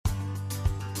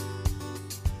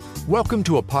Welcome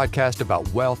to a podcast about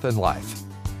wealth and life.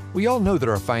 We all know that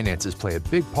our finances play a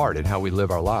big part in how we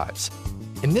live our lives.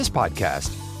 In this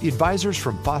podcast, the advisors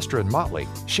from Foster and Motley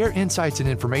share insights and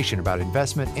information about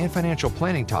investment and financial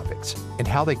planning topics and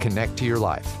how they connect to your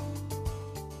life.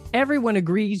 Everyone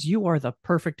agrees you are the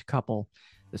perfect couple.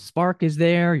 The spark is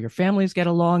there, your families get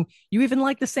along, you even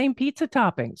like the same pizza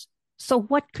toppings. So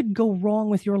what could go wrong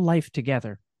with your life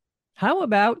together? How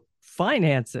about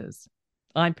finances?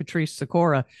 I'm Patrice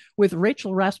Sikora with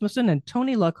Rachel Rasmussen and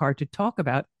Tony Luckhardt to talk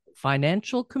about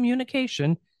financial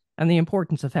communication and the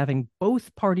importance of having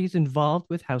both parties involved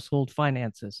with household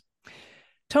finances.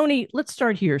 Tony, let's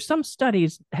start here. Some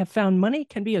studies have found money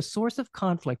can be a source of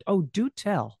conflict. Oh, do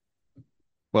tell.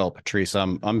 Well, Patrice,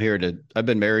 I'm here to. I've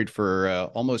been married for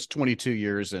almost 22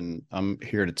 years, and I'm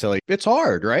here to tell you it's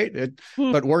hard, right?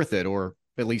 But worth it, or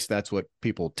at least that's what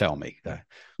people tell me.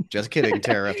 Just kidding,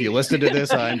 Tara. If you listen to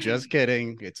this, I'm just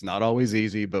kidding. It's not always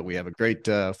easy, but we have a great,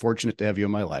 fortunate to have you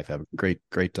in my life. Have a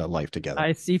great life together.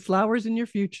 I see flowers in your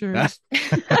future.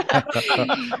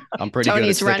 I'm pretty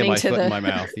Tony's good at sticking my foot in the my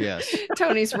mouth. Yes.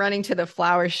 Tony's running to the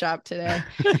flower shop today.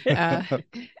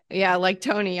 Yeah, like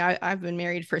Tony, I've been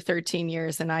married for 13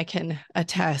 years and I can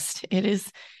attest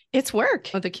it's work.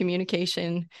 The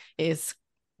communication is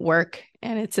work,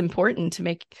 and it's important to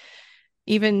make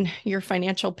even your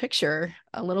financial picture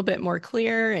a little bit more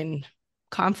clear and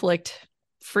conflict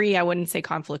free. I wouldn't say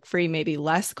conflict free, maybe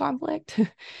less conflict.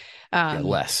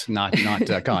 Less, not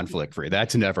conflict free.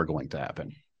 That's never going to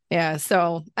happen. Yeah.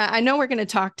 So I know we're going to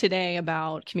talk today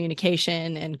about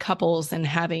communication and couples and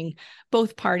having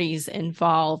both parties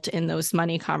involved in those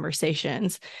money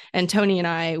conversations. And Tony and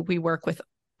I, we work with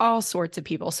all sorts of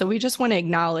people. So we just want to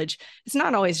acknowledge it's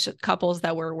not always couples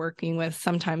that we're working with.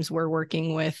 Sometimes we're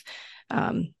working with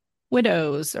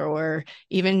widows or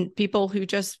even people who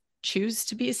just choose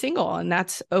to be single, and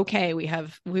that's okay.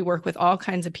 We work with all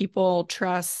kinds of people,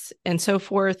 trusts, and so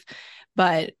forth.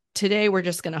 But today we're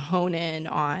just going to hone in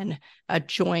on a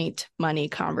joint money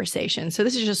conversation. So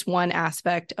this is just one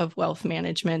aspect of wealth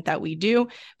management that we do.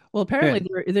 Well, apparently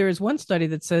there is one study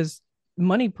that says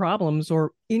money problems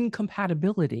or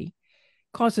incompatibility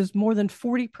causes more than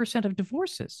 40% of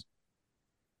divorces.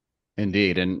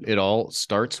 Indeed. And it all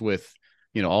starts with,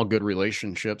 all good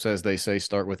relationships, as they say,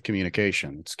 start with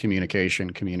communication. It's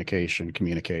communication,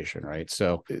 right?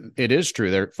 So it is true.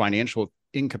 Their financial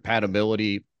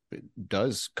incompatibility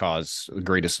does cause the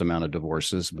greatest amount of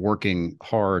divorces. Working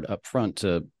hard up front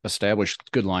to establish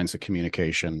good lines of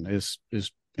communication is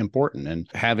important, and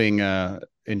having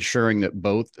ensuring that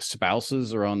both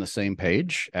spouses are on the same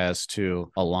page as to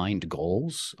aligned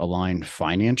goals, aligned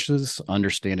finances,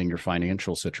 understanding your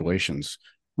financial situations,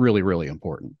 really, really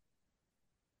important.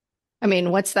 I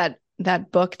mean, what's that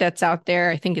book that's out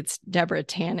there? I think it's Deborah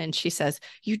Tannen. She says,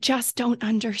 you just don't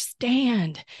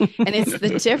understand. And it's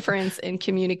the difference in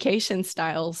communication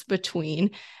styles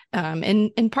between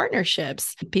in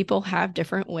partnerships. People have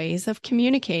different ways of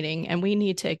communicating, and we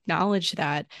need to acknowledge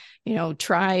that.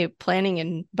 Try planning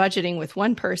and budgeting with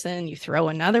one person, you throw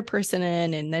another person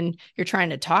in, and then you're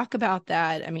trying to talk about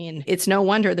that. I mean, it's no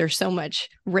wonder there's so much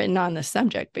written on the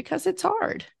subject, because it's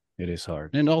hard. It is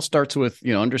hard. And it all starts with,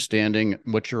 understanding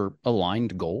what your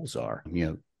aligned goals are,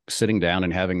 sitting down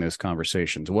and having those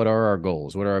conversations. What are our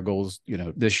goals? What are our goals,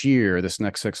 this year, this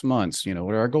next 6 months?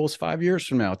 What are our goals 5 years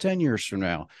from now, 10 years from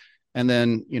now? And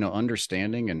then,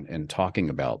 understanding and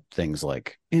talking about things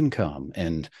like income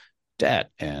and debt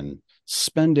and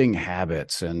spending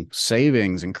habits and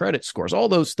savings and credit scores. All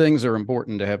those things are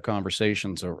important to have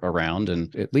conversations around,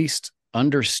 and at least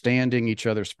understanding each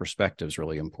other's perspectives is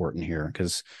really important here,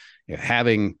 because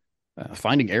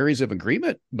finding areas of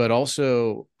agreement, but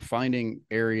also finding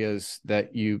areas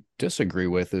that you disagree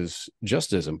with is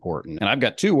just as important. And I've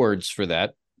got two words for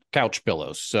that: couch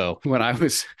pillows. So when I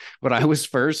was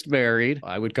first married,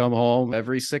 I would come home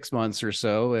every 6 months or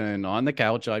so, and on the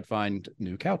couch, I'd find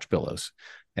new couch pillows.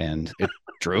 And it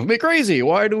drove me crazy.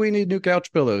 Why do we need new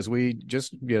couch pillows? We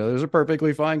just, those are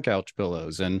perfectly fine couch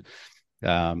pillows. And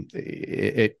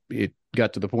it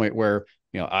got to the point where,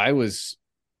 I was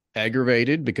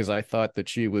aggravated because I thought that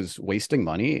she was wasting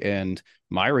money, and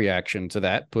my reaction to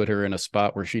that put her in a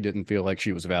spot where she didn't feel like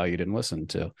she was valued and listened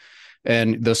to.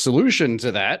 And the solution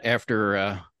to that,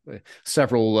 after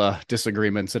several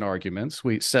disagreements and arguments,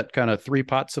 we set kind of 3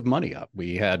 pots of money up.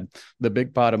 We had the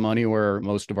big pot of money where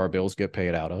most of our bills get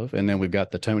paid out of, and then we've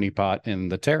got the Tony pot and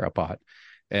the Tara pot.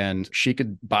 And she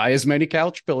could buy as many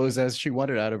couch pillows as she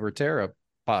wanted out of her Tara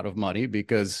pot of money,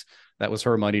 because that was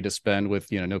her money to spend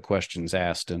with, no questions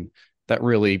asked. And that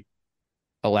really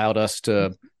allowed us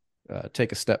to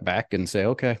take a step back and say,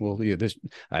 okay, well,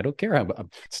 I don't care. I'm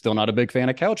still not a big fan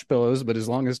of couch pillows, but as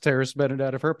long as Tara's spending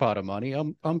out of her pot of money,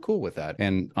 I'm cool with that.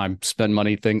 And I'm spend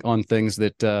money on things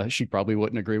that she probably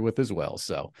wouldn't agree with as well.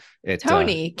 So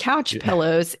Tony, couch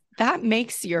pillows, that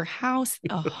makes your house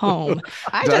a home.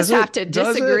 I Does just it? have to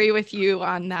Does disagree it? with you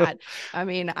on that. I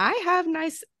mean, I have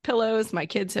nice pillows. My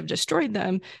kids have destroyed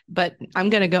them, but I'm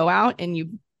going to go out and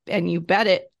you bet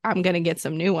it I'm going to get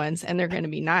some new ones and they're going to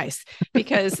be nice,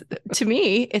 because to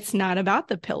me, it's not about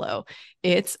the pillow.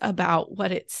 It's about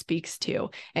what it speaks to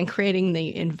and creating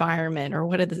the environment, or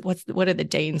what do the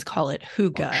Danes call it?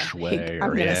 Hygge.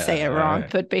 I'm going to say it wrong,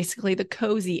 but basically the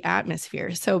cozy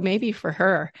atmosphere. So maybe for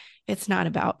her, it's not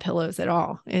about pillows at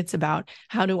all. It's about,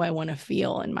 how do I want to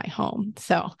feel in my home?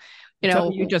 So,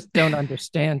 you just don't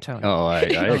understand, Tony. Oh, I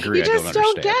agree. You just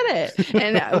don't get it.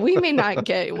 And we may not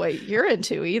get what you're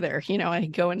into either. I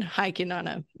go and hiking on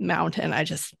a mountain.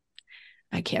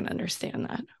 I can't understand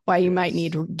that. Why you might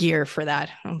need gear for that.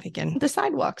 I'm thinking the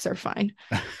sidewalks are fine.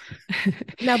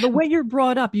 Now, the way you're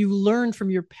brought up, you learn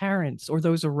from your parents or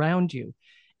those around you.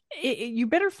 You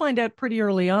better find out pretty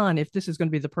early on, if this is going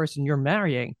to be the person you're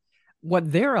marrying,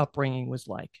 what their upbringing was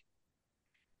like.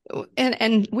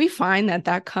 And we find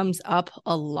that comes up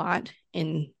a lot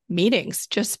in meetings,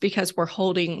 just because we're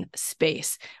holding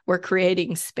space. We're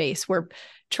creating space. We're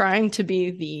trying to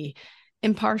be the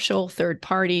impartial third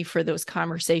party for those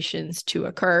conversations to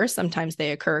occur. Sometimes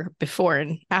they occur before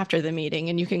and after the meeting,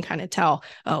 and you can kind of tell,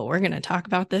 oh, we're going to talk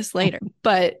about this later.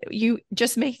 But you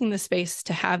just making the space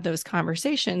to have those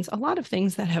conversations. A lot of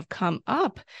things that have come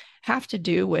up have to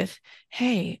do with,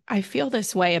 hey, I feel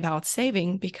this way about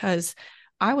saving because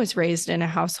I was raised in a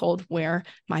household where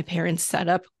my parents set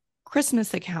up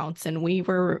Christmas accounts and we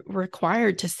were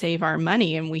required to save our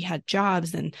money, and we had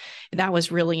jobs and that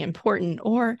was really important.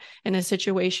 Or in a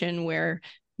situation where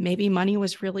maybe money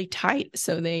was really tight,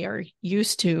 so they are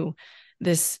used to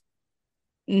this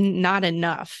not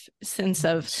enough sense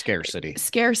of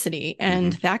scarcity.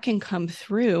 And that can come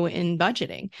through in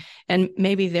budgeting. And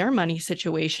maybe their money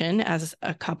situation as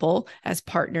a couple, as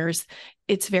partners,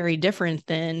 it's very different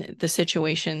than the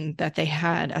situation that they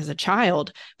had as a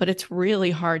child, but it's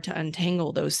really hard to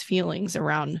untangle those feelings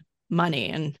around money.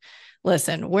 And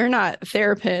listen, we're not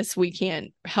therapists. We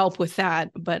can't help with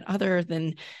that. But other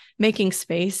than making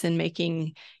space and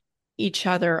making each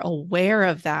other aware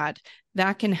of that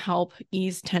can help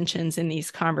ease tensions in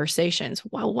these conversations.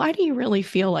 Well, why do you really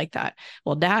feel like that?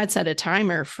 Well, Dad set a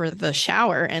timer for the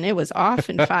shower and it was off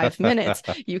in 5 minutes.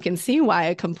 You can see why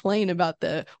I complain about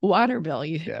the water bill.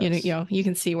 You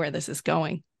can see where this is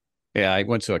going. Yeah, I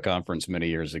went to a conference many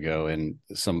years ago, and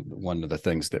one of the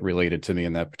things that related to me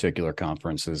in that particular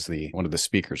conference is one of the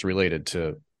speakers related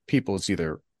to people. It's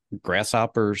either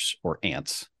grasshoppers or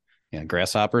ants. Yeah,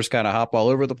 grasshoppers kind of hop all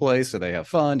over the place, so they have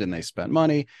fun and they spend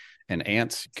money. And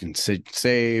ants can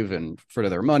save and for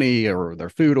their money or their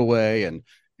food away. And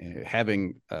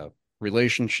having a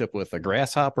relationship with a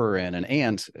grasshopper and an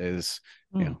ant is,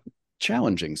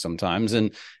 challenging sometimes.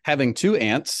 And having two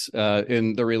ants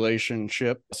in the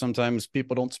relationship, sometimes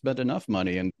people don't spend enough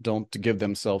money and don't give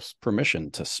themselves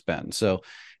permission to spend. So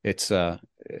it's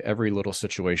every little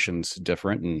situation's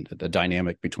different, and the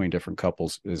dynamic between different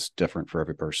couples is different for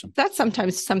every person. That's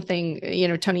sometimes something,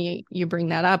 Tony, you bring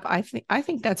that up. I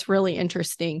think that's really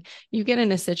interesting. You get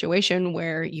in a situation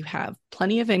where you have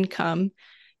plenty of income,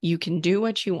 you can do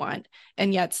what you want,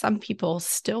 and yet some people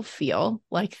still feel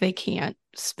like they can't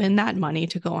spend that money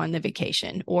to go on the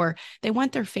vacation, or they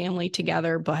want their family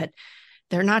together, but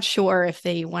they're not sure if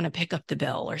they want to pick up the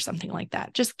bill or something like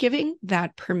that. Just giving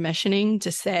that permissioning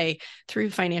to say, through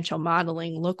financial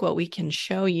modeling, look what we can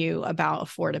show you about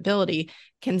affordability,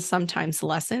 can sometimes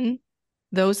lessen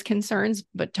those concerns.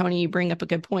 But Tony, you bring up a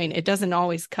good point. It doesn't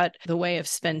always cut the way of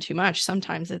spend too much.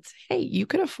 Sometimes it's, hey, you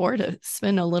could afford to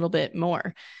spend a little bit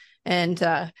more. And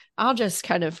I'll just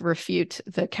kind of refute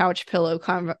the couch pillow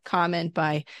comment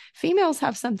by, females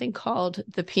have something called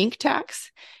the pink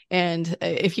tax. And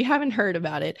if you haven't heard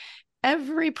about it,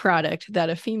 every product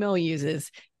that a female uses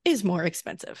is more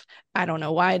expensive. I don't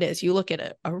know why it is. You look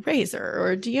at a razor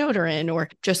or a deodorant or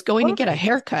just going to get a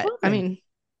haircut. I mean,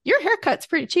 your haircut's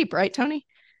pretty cheap, right, Tony?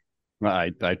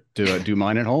 I do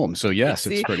mine at home. So yes,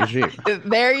 it's pretty cheap.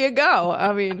 There you go.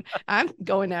 I mean, I'm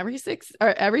going every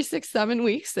 6-7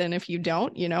 weeks. And if you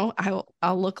don't,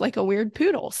 I'll look like a weird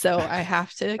poodle. So I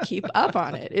have to keep up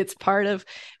on it. It's part of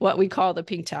what we call the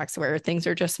pink tax, where things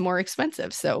are just more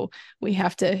expensive. So we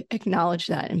have to acknowledge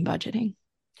that in budgeting.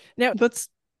 Now let's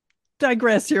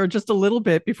digress here just a little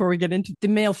bit before we get into the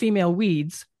male-female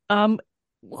weeds. Who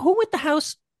at the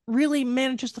house really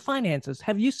manages the finances?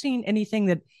 Have you seen anything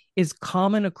that is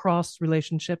common across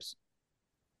relationships?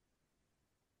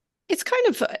 It's kind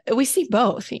of, we see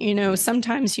both.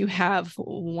 Sometimes you have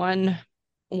one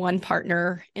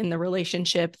partner in the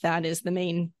relationship that is the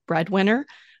main breadwinner.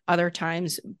 Other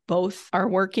times, both are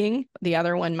working. The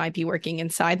other one might be working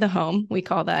inside the home. We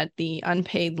call that the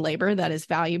unpaid labor that is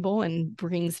valuable and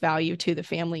brings value to the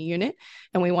family unit.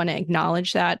 And we want to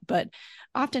acknowledge that. But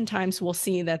oftentimes, we'll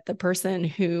see that the person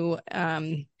who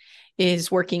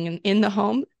is working in the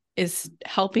home is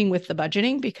helping with the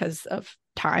budgeting because of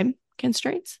time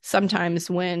constraints. Sometimes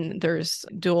when there's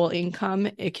dual income,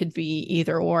 it could be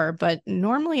either or, but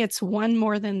normally it's one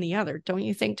more than the other. Don't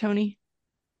you think, Tony?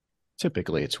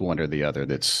 Typically, it's one or the other.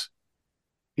 That's,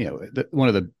 one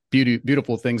of the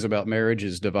beautiful things about marriage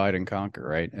is divide and conquer,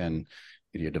 right? And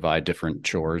you divide different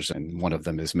chores, and one of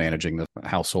them is managing the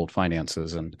household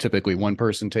finances. And typically one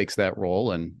person takes that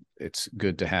role, and it's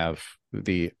good to have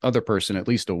the other person at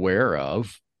least aware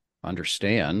of,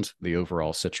 understand the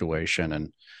overall situation.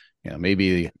 And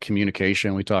maybe the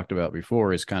communication we talked about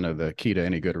before is kind of the key to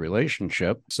any good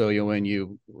relationship. So, when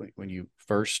you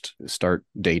first start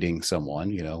dating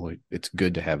someone, it's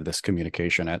good to have this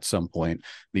communication at some point,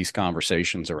 these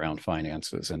conversations around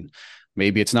finances. And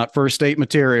maybe it's not first date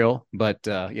material, but,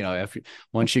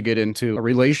 once you get into a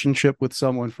relationship with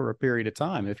someone for a period of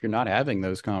time, if you're not having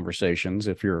those conversations,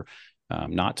 if you're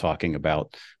not talking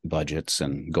about budgets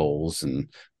and goals and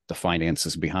the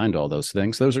finances behind all those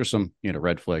things, those are some,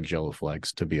 red flags, yellow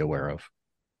flags to be aware of.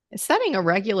 Setting a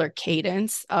regular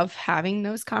cadence of having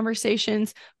those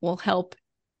conversations will help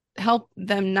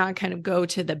them not kind of go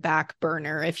to the back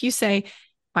burner. If you say,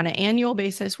 on an annual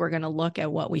basis, we're going to look at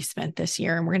what we spent this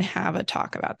year and we're going to have a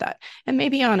talk about that. And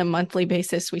maybe on a monthly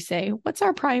basis, we say, what's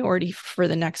our priority for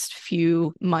the next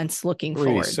few months looking 3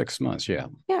 forward? 6 months. Yeah.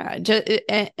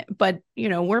 Yeah. But,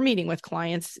 we're meeting with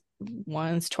clients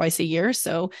once, twice a year.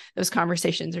 So those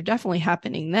conversations are definitely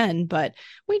happening then. But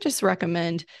we just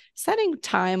recommend setting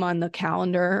time on the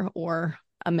calendar or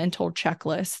a mental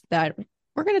checklist that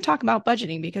we're going to talk about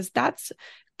budgeting, because that's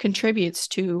contributes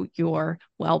to your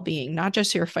well-being, not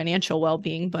just your financial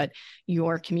well-being, but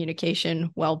your communication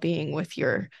well-being with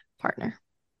your partner.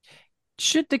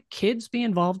 Should the kids be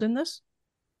involved in this?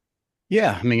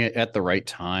 Yeah, I mean, at the right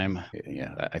time.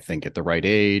 Yeah, I think at the right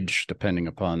age, depending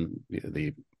upon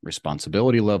the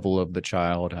responsibility level of the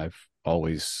child. I've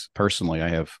always personally, I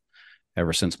have,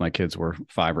 ever since my kids were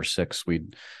 5 or 6,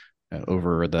 we'd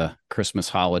over the Christmas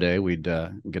holiday, we'd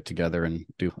get together and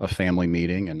do a family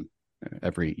meeting. And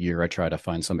every year I try to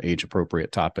find some age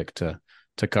appropriate topic to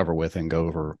cover with and go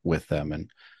over with them.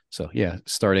 And so, yeah,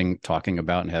 starting talking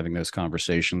about and having those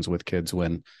conversations with kids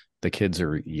when the kids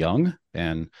are young,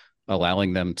 and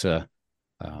allowing them to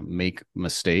make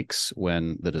mistakes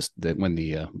when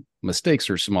the mistakes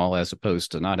are small, as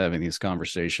opposed to not having these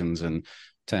conversations and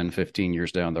 10, 15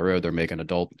 years down the road, they're making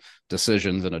adult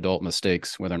decisions and adult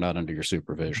mistakes when they're not under your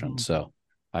supervision. Mm-hmm. So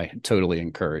I totally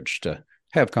encourage to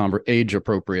have age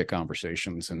appropriate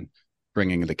conversations and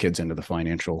bringing the kids into the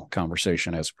financial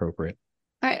conversation as appropriate.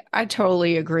 I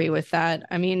totally agree with that.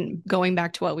 I mean, going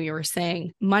back to what we were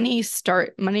saying, money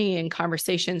and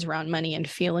conversations around money and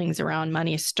feelings around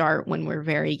money start when we're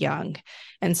very young.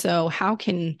 And so how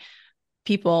can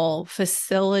people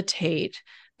facilitate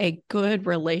a good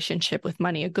relationship with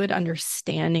money, a good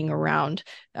understanding around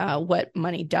what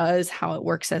money does, how it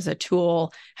works as a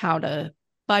tool, how to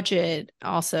budget,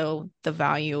 also the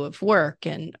value of work,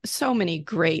 and so many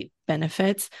great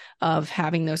benefits of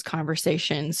having those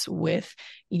conversations with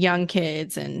young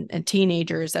kids and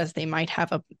teenagers as they might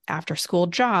have a after school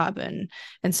job and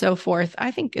so forth,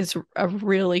 I think is a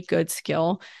really good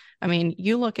skill. I mean,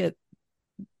 you look at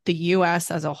the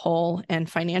US as a whole, and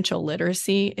financial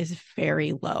literacy is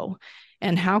very low.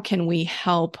 And how can we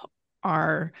help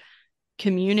our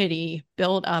community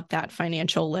build up that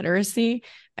financial literacy?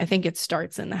 I think it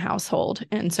starts in the household.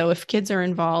 And so if kids are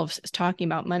involved talking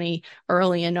about money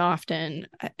early and often,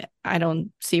 I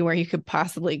don't see where you could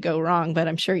possibly go wrong, but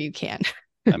I'm sure you can.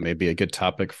 That may be a good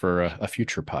topic for a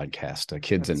future podcast,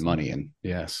 kids and money. And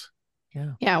yes.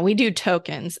 Yeah, we do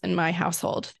tokens in my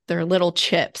household. They're little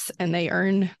chips, and they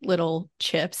earn little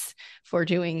chips for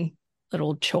doing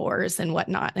little chores and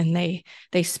whatnot. And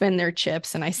they spend their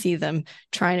chips, and I see them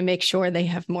trying to make sure they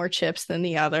have more chips than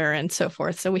the other and so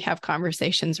forth. So we have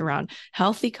conversations around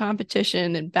healthy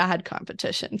competition and bad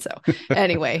competition. So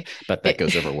anyway, but that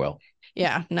goes over well.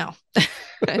 Yeah, no,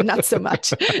 not so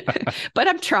much, but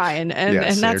I'm trying. And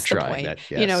that's the point.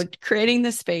 Yes. Creating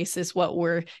the space is what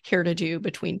we're here to do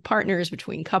between partners,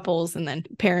 between couples, and then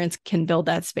parents can build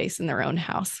that space in their own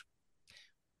house.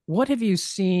 What have you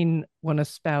seen when a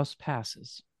spouse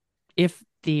passes? If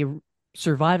the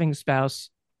surviving spouse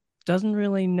doesn't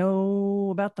really know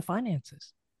about the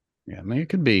finances. Yeah, I mean, it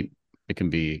can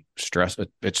be stress.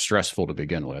 It's stressful to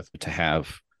begin with. To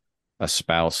have a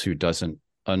spouse who doesn't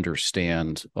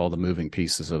understand all the moving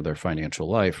pieces of their financial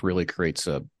life really creates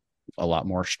a lot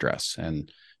more stress,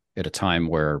 and at a time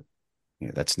where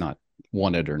that's not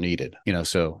wanted or needed.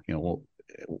 So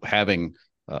having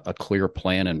a clear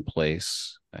plan in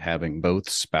place, having both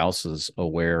spouses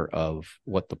aware of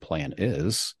what the plan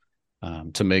is,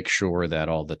 to make sure that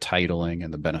all the titling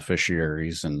and the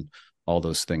beneficiaries and all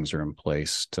those things are in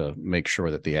place, to make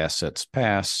sure that the assets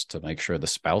pass, to make sure the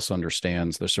spouse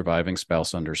understands, the surviving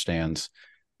spouse understands,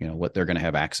 what they're going to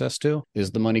have access to. Is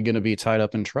the money going to be tied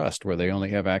up in trust where they only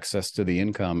have access to the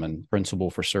income and principal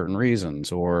for certain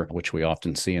reasons, or which we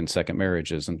often see in second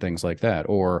marriages and things like that?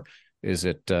 Or is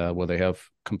it, will they have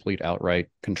complete outright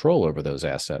control over those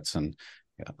assets? And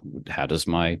how does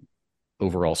my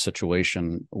overall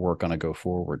situation work on a go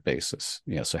forward basis?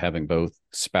 So having both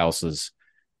spouses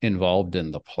involved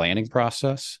in the planning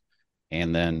process,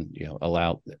 and then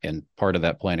and part of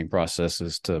that planning process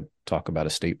is to talk about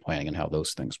estate planning and how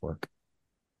those things work.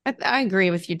 I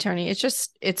agree with you, Tony.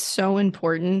 It's so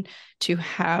important to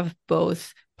have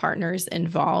both partners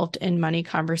involved in money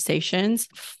conversations,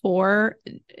 for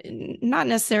not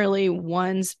necessarily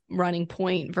one's running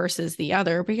point versus the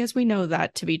other, because we know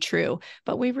that to be true,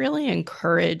 but we really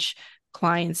encourage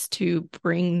clients to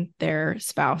bring their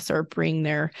spouse or bring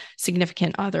their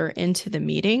significant other into the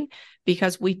meeting,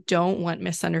 because we don't want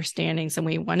misunderstandings and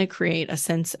we want to create a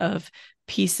sense of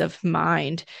peace of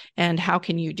mind. And how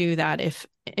can you do that if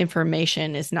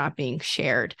information is not being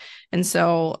shared? And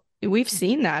so we've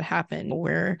seen that happen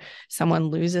where someone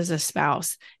loses a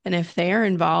spouse. And if they are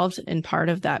involved in part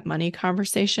of that money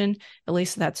conversation, at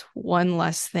least that's one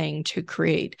less thing to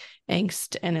create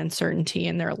angst and uncertainty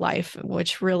in their life,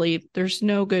 which really there's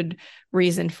no good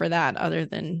reason for that other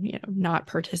than, not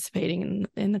participating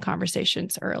in the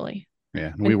conversations early.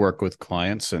 Yeah. And we work with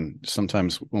clients, and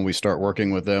sometimes when we start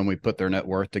working with them, we put their net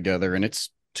worth together and it's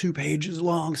 2 pages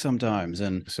long sometimes.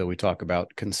 And so we talk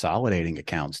about consolidating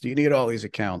accounts. Do you need all these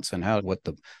accounts, and what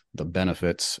the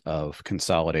benefits of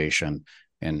consolidation?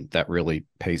 And that really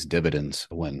pays dividends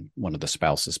when one of the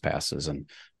spouses passes, and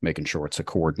making sure it's a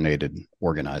coordinated,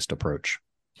 organized approach.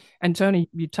 And Tony,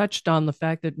 you touched on the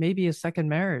fact that maybe a second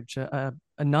marriage, a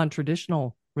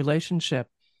non-traditional relationship,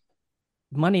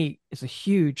 money is a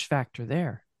huge factor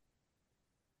there.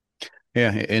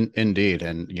 Yeah, indeed.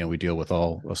 And, we deal with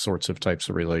all sorts of types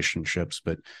of relationships,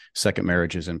 but second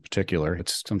marriages in particular,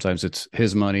 sometimes it's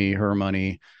his money, her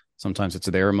money. Sometimes it's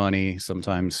their money.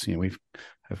 Sometimes, we've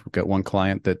got one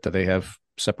client that they have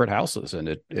separate houses, and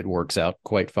it works out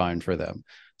quite fine for them.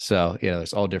 So,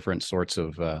 there's all different sorts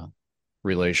of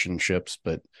relationships,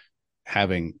 but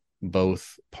having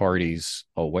both parties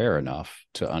aware enough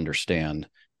to understand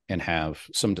and have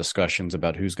some discussions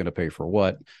about who's going to pay for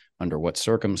what, under what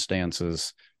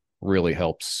circumstances, really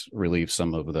helps relieve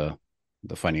some of the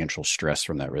financial stress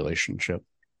from that relationship.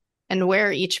 And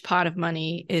where each pot of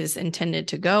money is intended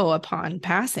to go upon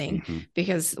passing, Mm-hmm.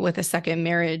 because with a second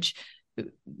marriage,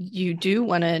 you do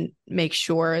want to make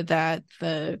sure that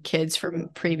the kids from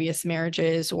previous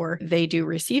marriages, or they do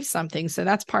receive something. So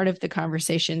that's part of the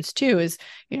conversations too, is,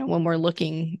 when we're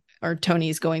looking, or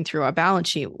Tony's going through a balance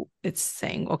sheet, it's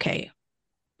saying, okay,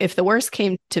 if the worst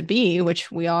came to be, which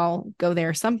we all go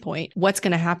there at some point, what's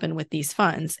going to happen with these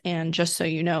funds? And just so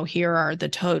you know, here are the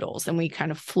totals. And we kind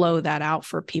of flow that out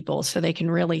for people so they can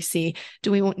really see,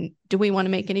 do we want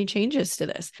to make any changes to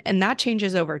this? And that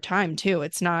changes over time too.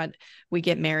 It's not we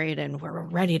get married and we're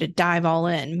ready to dive all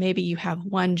in. Maybe you have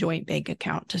one joint bank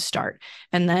account to start,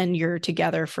 and then you're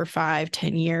together for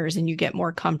 5-10 years and you get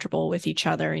more comfortable with each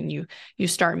other, and you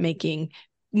start making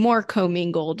more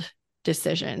commingled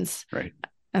decisions. Right.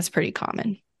 That's pretty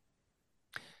common.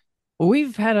 Well,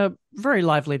 we've had a very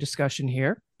lively discussion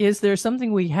here. Is there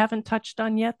something we haven't touched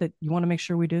on yet that you want to make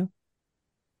sure we do?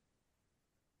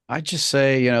 I just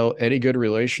say, any good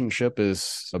relationship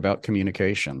is about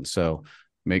communication. So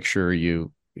make sure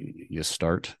you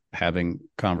start having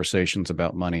conversations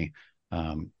about money.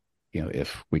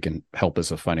 If we can help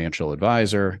as a financial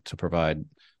advisor to provide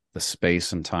the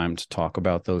space and time to talk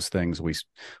about those things.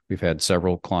 We've had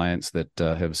several clients that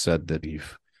have said that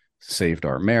we've saved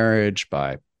our marriage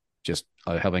by just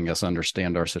helping us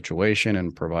understand our situation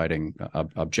and providing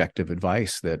objective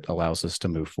advice that allows us to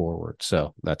move forward.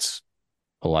 So that's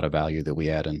a lot of value that we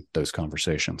add in those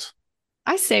conversations.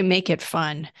 I say make it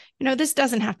fun. This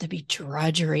doesn't have to be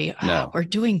drudgery. No. We're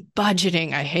doing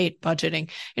budgeting. I hate budgeting.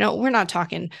 We're not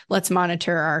talking, let's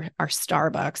monitor our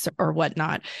Starbucks or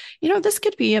whatnot. This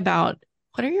could be about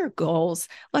What are your goals?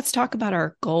 Let's talk about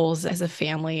our goals as a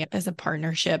family, as a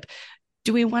partnership.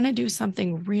 Do we want to do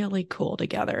something really cool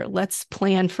together? Let's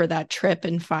plan for that trip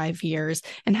in 5 years.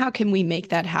 And how can we make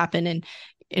that happen? And,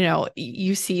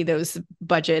 you see those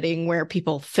budgeting where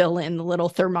people fill in the little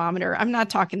thermometer. I'm not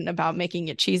talking about making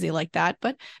it cheesy like that,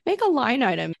 but make a line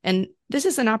item. And this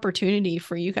is an opportunity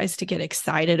for you guys to get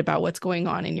excited about what's going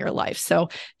on in your life. So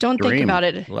don't think about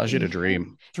it. Allows you to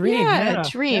dream.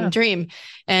 Dream.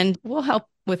 And we'll help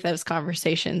with those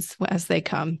conversations as they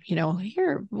come.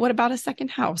 Here, what about a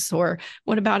second house? Or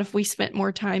what about if we spent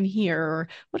more time here? Or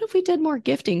what if we did more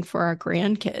gifting for our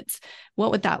grandkids?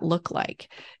 What would that look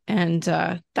like? And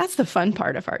that's the fun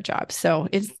part of our job. So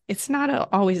it's not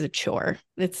always a chore.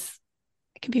 It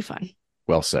can be fun.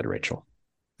 Well said, Rachel.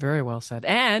 Very well said.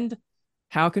 And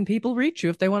how can people reach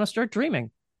you if they want to start dreaming?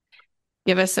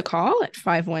 Give us a call at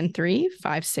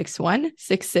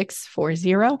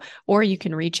 513-561-6640, or you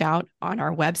can reach out on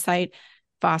our website,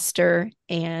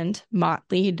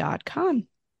 fosterandmotley.com.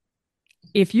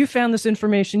 If you found this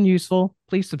information useful,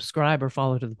 please subscribe or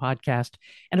follow to the podcast.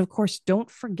 And of course, don't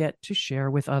forget to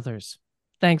share with others.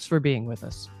 Thanks for being with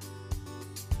us.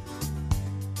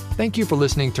 Thank you for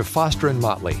listening to Foster and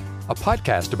Motley, a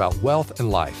podcast about wealth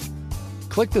and life.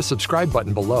 Click the subscribe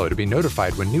button below to be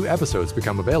notified when new episodes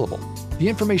become available. The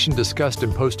information discussed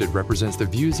and posted represents the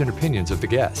views and opinions of the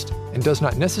guest and does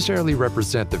not necessarily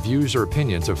represent the views or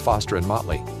opinions of Foster and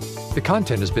Motley. The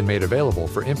content has been made available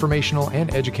for informational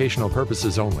and educational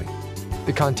purposes only.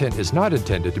 The content is not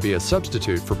intended to be a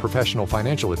substitute for professional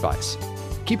financial advice.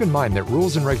 Keep in mind that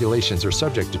rules and regulations are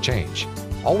subject to change.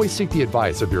 Always seek the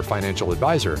advice of your financial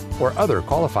advisor or other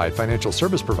qualified financial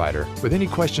service provider with any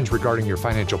questions regarding your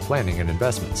financial planning and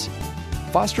investments.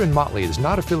 Foster and Motley is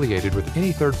not affiliated with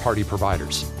any third-party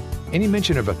providers. Any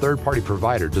mention of a third-party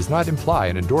provider does not imply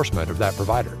an endorsement of that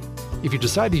provider. If you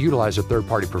decide to utilize a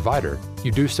third-party provider,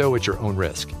 you do so at your own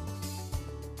risk.